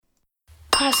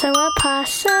Paso a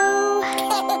Paso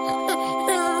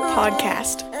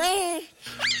podcast.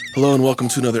 Hello and welcome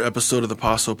to another episode of the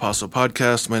Paso Paso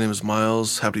podcast. My name is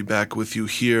Miles. Happy to be back with you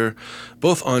here,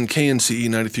 both on KNCE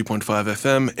 93.5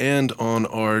 FM and on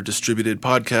our distributed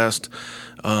podcast.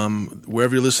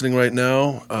 Wherever you're listening right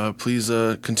now, please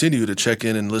continue to check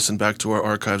in and listen back to our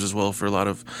archives as well for a lot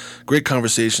of great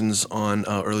conversations on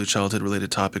early childhood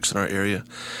related topics in our area.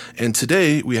 And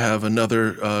today we have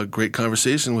another great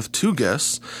conversation with two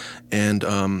guests, and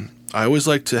I always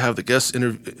like to have the guests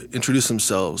introduce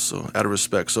themselves, so out of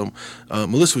respect. So,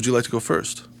 Melissa, would you like to go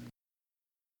first?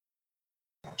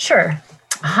 Sure.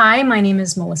 Hi, my name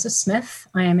is Melissa Smith.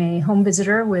 I am a home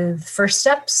visitor with First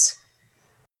Steps.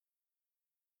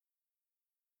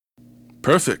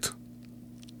 Perfect.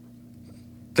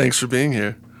 Thanks for being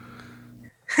here.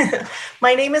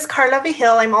 My name is Carla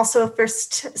Vigil. I'm also a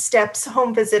First Steps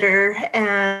home visitor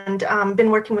and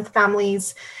been working with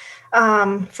families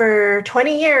for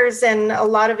 20 years, and a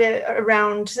lot of it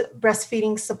around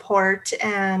breastfeeding support.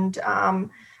 And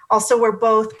also we're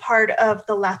both part of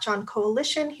the Latch On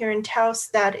Coalition here in Taos.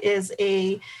 That is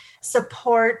a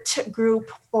support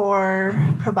group for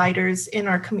providers in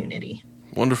our community.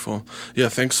 Wonderful. Yeah,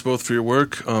 thanks both for your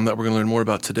work that we're going to learn more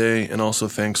about today, and also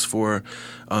thanks for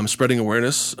spreading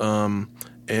awareness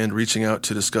and reaching out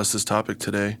to discuss this topic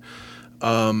today.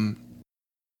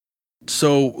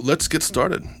 So let's get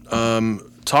started.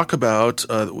 Talk about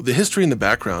the history and the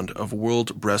background of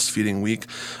World Breastfeeding Week.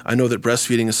 I know that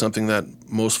breastfeeding is something that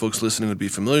most folks listening would be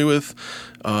familiar with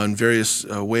in various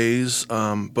ways,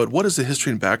 but what is the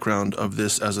history and background of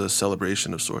this as a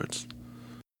celebration of sorts?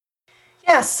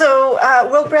 Yeah, so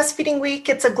World Breastfeeding Week,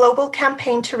 it's a global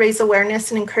campaign to raise awareness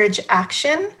and encourage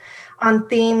action on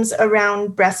themes around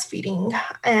breastfeeding.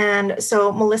 And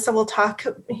so Melissa will talk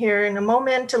here in a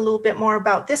moment a little bit more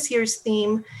about this year's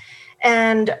theme.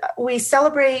 And we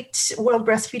celebrate World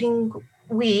Breastfeeding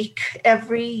Week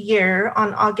every year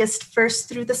on August 1st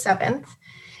through the 7th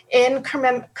in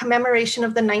commemoration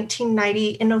of the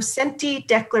 1990 Innocenti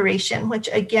Declaration, which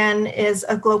again is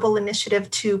a global initiative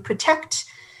to protect,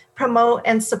 promote,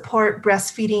 and support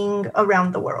breastfeeding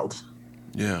around the world.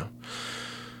 Yeah.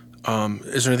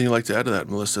 Is there anything you'd like to add to that,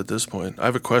 Melissa, at this point? I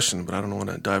have a question, but I don't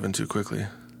want to dive in too quickly.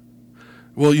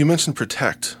 Well, you mentioned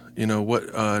protect. You know,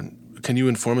 what? Can you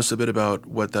inform us a bit about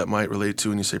what that might relate to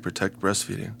when you say protect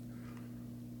breastfeeding?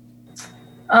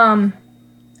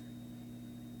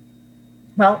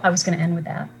 Well, I was going to end with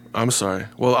that. I'm sorry.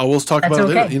 Well, I will talk That's about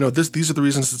it okay. later. You know, these are the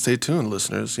reasons to stay tuned,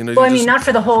 listeners. You know, Well, I mean, not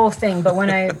for the whole thing, but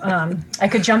when I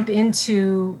could jump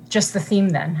into just the theme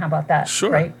then. How about that?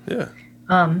 Sure. Right? Yeah.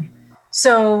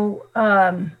 So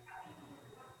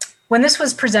when this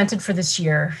was presented for this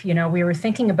year, you know, we were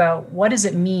thinking about what does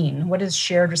it mean? What does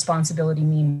shared responsibility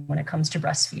mean when it comes to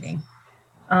breastfeeding?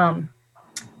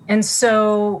 And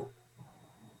so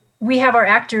we have our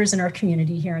actors in our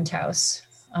community here in Taos.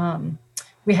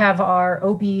 We have our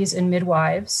OBs and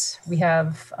midwives. We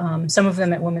have some of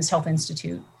them at Women's Health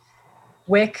Institute,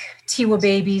 WIC, Tiwa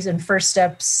Babies, and First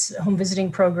Steps home visiting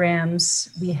programs.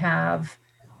 We have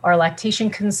our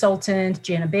lactation consultant,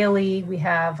 Jana Bailey. We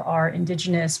have our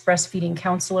Indigenous breastfeeding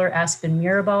counselor, Aspen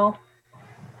Mirabal.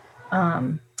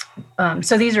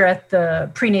 So these are at the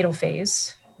prenatal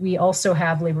phase. We also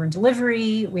have labor and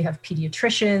delivery. We have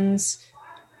pediatricians.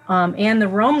 And the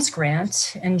ROAMS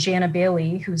grant, and Jana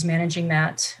Bailey, who's managing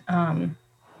that.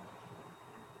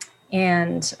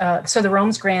 So the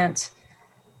ROAMS grant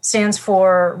stands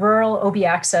for Rural OB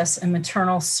Access and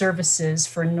Maternal Services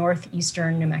for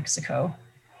Northeastern New Mexico.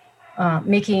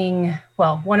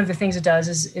 One of the things it does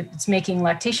is it's making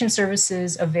lactation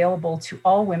services available to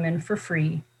all women for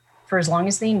free for as long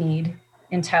as they need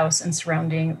in Taos and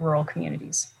surrounding rural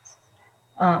communities.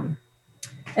 And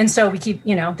so we keep,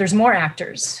 you know, there's more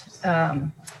actors.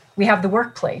 We have the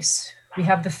workplace, we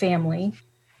have the family,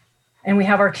 and we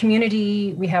have our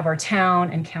community, we have our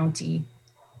town and county.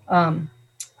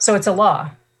 So it's a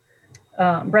law.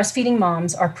 Breastfeeding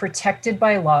moms are protected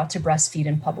by law to breastfeed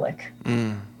in public.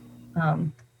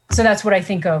 So that's what I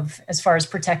think of as far as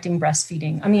protecting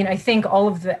breastfeeding. I mean, I think all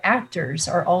of the actors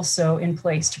are also in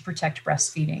place to protect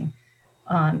breastfeeding,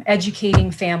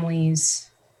 educating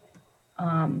families.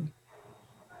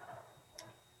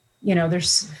 You know,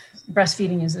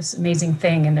 breastfeeding is this amazing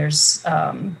thing, and there's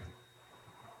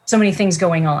so many things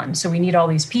going on. So we need all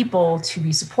these people to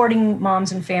be supporting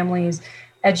moms and families,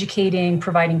 educating,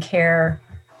 providing care.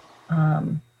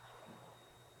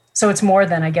 So it's more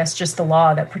than, I guess, just the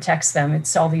law that protects them.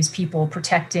 It's all these people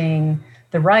protecting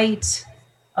the right,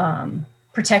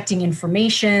 protecting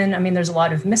information. I mean, there's a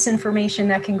lot of misinformation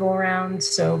that can go around.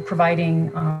 So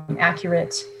providing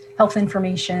accurate health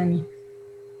information.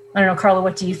 I don't know, Carla,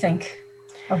 what do you think?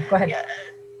 Oh, go ahead.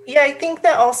 Yeah, I think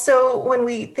that also when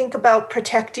we think about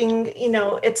protecting,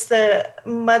 it's the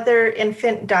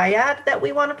mother-infant dyad that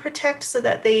we want to protect so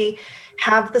that they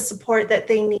have the support that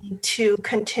they need to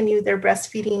continue their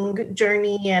breastfeeding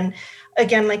journey. And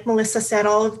again, like Melissa said,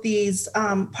 all of these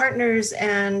partners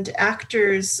and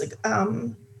actors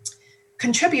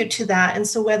contribute to that. And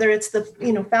so whether it's the,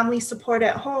 family support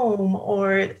at home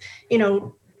or,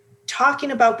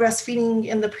 talking about breastfeeding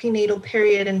in the prenatal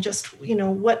period and just,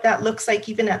 what that looks like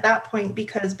even at that point,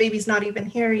 because baby's not even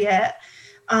here yet,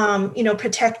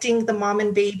 protecting the mom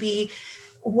and baby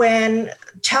when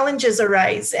challenges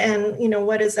arise and,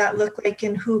 what does that look like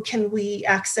and who can we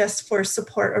access for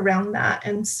support around that.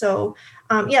 And so,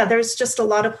 there's just a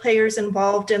lot of players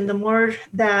involved, and the more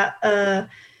that a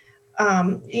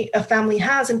family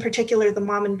has, in particular the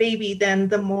mom and baby, then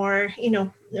the more,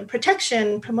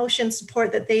 protection, promotion,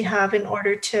 support that they have in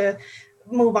order to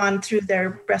move on through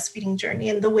their breastfeeding journey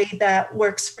and the way that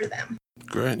works for them.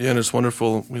 Great. Yeah, and it's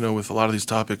wonderful, with a lot of these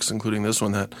topics, including this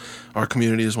one, that our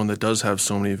community is one that does have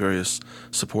so many various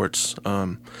supports.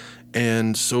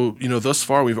 And so, thus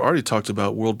far, we've already talked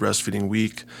about World Breastfeeding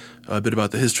Week, a bit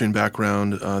about the history and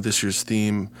background, this year's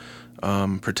theme,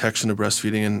 protection of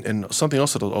breastfeeding, and something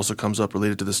else that also comes up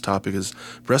related to this topic is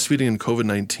breastfeeding and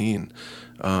COVID-19.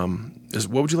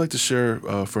 What would you like to share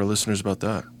for our listeners about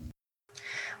that?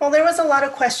 Well, there was a lot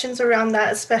of questions around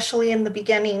that, especially in the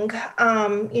beginning.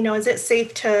 Is it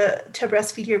safe to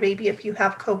breastfeed your baby if you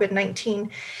have COVID-19?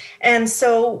 And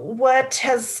so what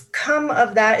has come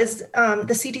of that is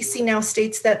the CDC now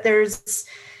states that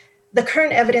the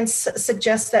current evidence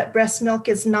suggests that breast milk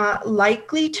is not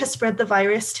likely to spread the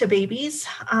virus to babies.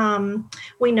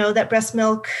 We know that breast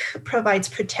milk provides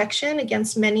protection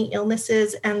against many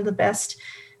illnesses and the best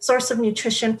source of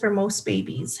nutrition for most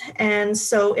babies. And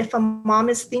so if a mom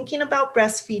is thinking about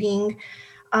breastfeeding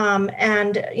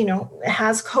and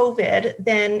has COVID,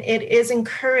 then it is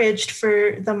encouraged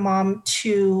for the mom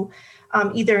to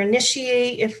either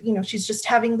initiate, if she's just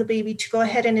having the baby, to go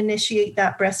ahead and initiate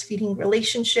that breastfeeding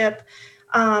relationship.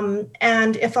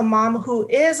 And if a mom who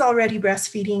is already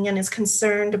breastfeeding and is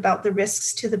concerned about the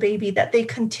risks to the baby, that they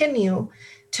continue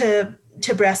to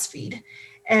breastfeed.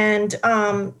 And,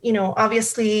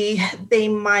 obviously they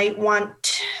might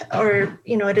want, or,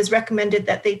 it is recommended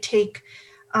that they take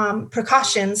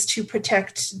precautions to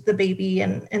protect the baby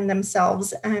and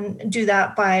themselves, and do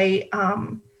that by,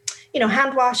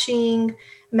 hand washing,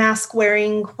 mask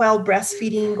wearing while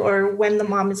breastfeeding, or when the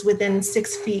mom is within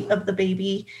 6 feet of the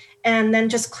baby, and then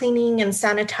just cleaning and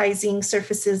sanitizing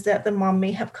surfaces that the mom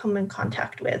may have come in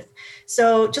contact with.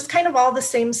 So just kind of all the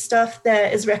same stuff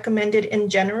that is recommended in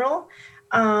general.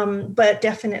 But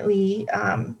definitely,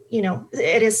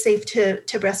 it is safe to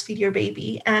breastfeed your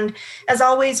baby. And as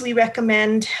always, we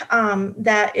recommend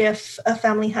that if a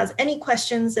family has any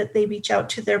questions, that they reach out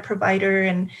to their provider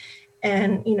and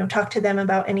talk to them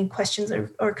about any questions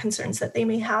or concerns that they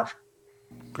may have.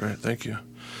 Great, thank you.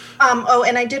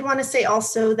 And I did want to say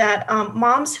also that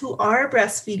moms who are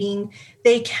breastfeeding,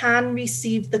 they can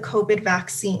receive the COVID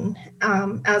vaccine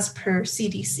as per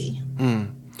CDC.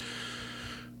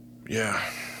 Yeah,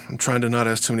 I'm trying to not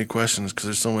ask too many questions because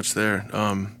there's so much there.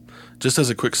 Just as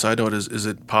a quick side note, is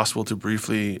it possible to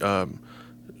briefly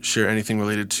share anything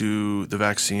related to the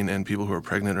vaccine and people who are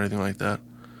pregnant or anything like that?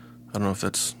 I don't know if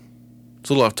it's a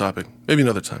little off topic. Maybe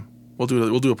another time. We'll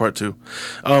do a part 2.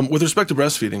 With respect to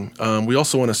breastfeeding, we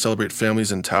also want to celebrate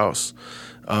families in Taos.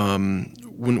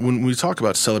 When we talk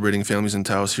about celebrating families in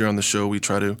Taos here on the show, we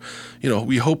try to,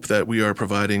 we hope that we are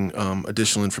providing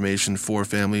additional information for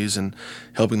families and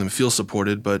helping them feel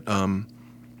supported. But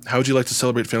how would you like to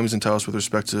celebrate families in Taos with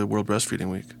respect to World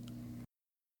Breastfeeding Week?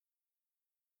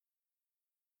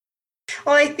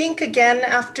 Well, I think, again,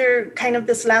 after kind of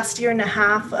this last year and a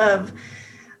half of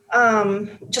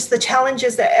just the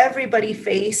challenges that everybody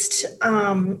faced,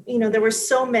 there were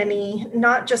so many,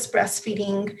 not just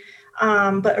breastfeeding,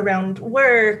 but around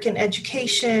work and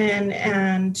education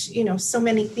and, so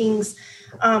many things.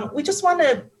 We just want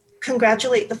to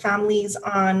congratulate the families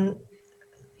on,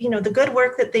 the good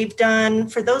work that they've done.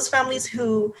 For those families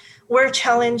who were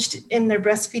challenged in their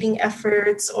breastfeeding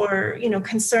efforts or,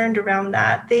 concerned around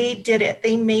that, they did it.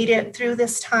 They made it through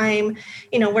this time.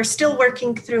 We're still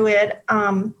working through it.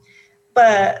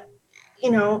 But,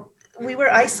 we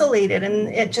were isolated,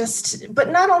 and but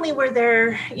not only were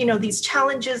there, these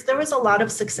challenges, there was a lot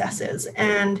of successes.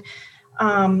 And,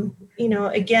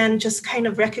 again, just kind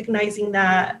of recognizing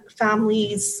that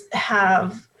families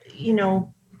have,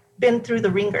 been through the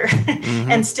ringer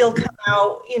and still come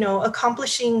out,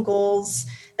 accomplishing goals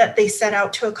that they set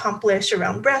out to accomplish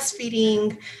around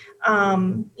breastfeeding,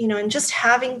 and just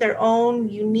having their own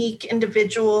unique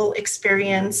individual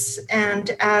experience.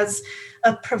 And as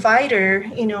a provider,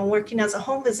 working as a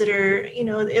home visitor,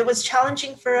 it was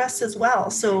challenging for us as well.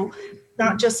 So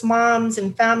not just moms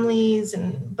and families,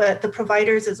 but the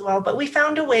providers as well. But we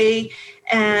found a way,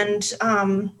 and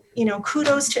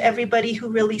kudos to everybody who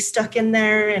really stuck in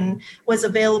there and was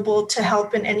available to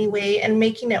help in any way and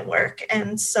making it work.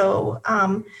 And so,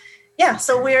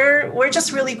 so we're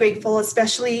just really grateful,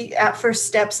 especially at First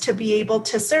Steps, to be able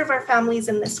to serve our families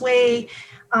in this way.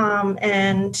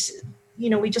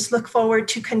 We just look forward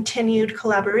to continued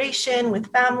collaboration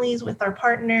with families, with our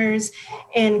partners,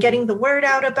 and getting the word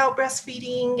out about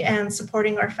breastfeeding and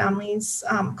supporting our families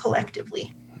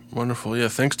collectively. Wonderful. Yeah,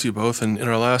 thanks to you both. And in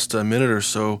our last minute or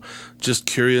so, just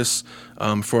curious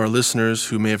for our listeners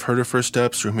who may have heard of First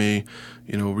Steps or may,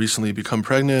 recently become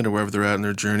pregnant or wherever they're at in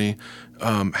their journey,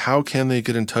 how can they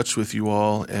get in touch with you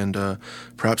all and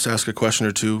perhaps ask a question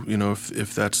or two,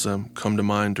 if that's come to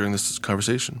mind during this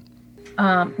conversation?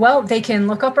 They can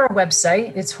look up our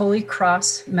website. It's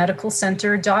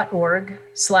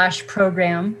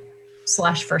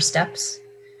holycrossmedicalcenter.org/program/First Steps.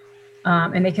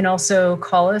 And they can also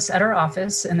call us at our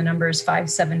office, and the number is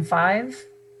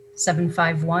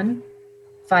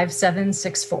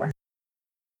 575-751-5764.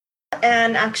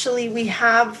 And actually, we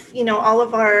have, all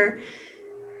of our,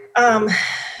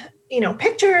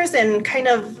 pictures and kind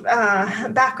of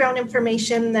background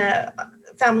information that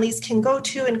families can go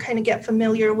to and kind of get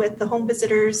familiar with the home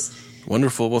visitors.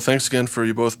 Wonderful. Well, thanks again for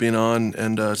you both being on.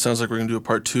 And it sounds like we're going to do a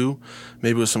part 2,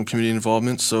 maybe with some community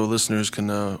involvement, so listeners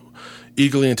can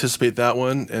eagerly anticipate that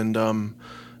one. And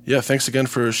thanks again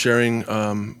for sharing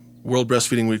World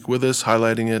Breastfeeding Week with us,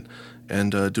 highlighting it,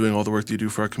 and doing all the work that you do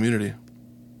for our community.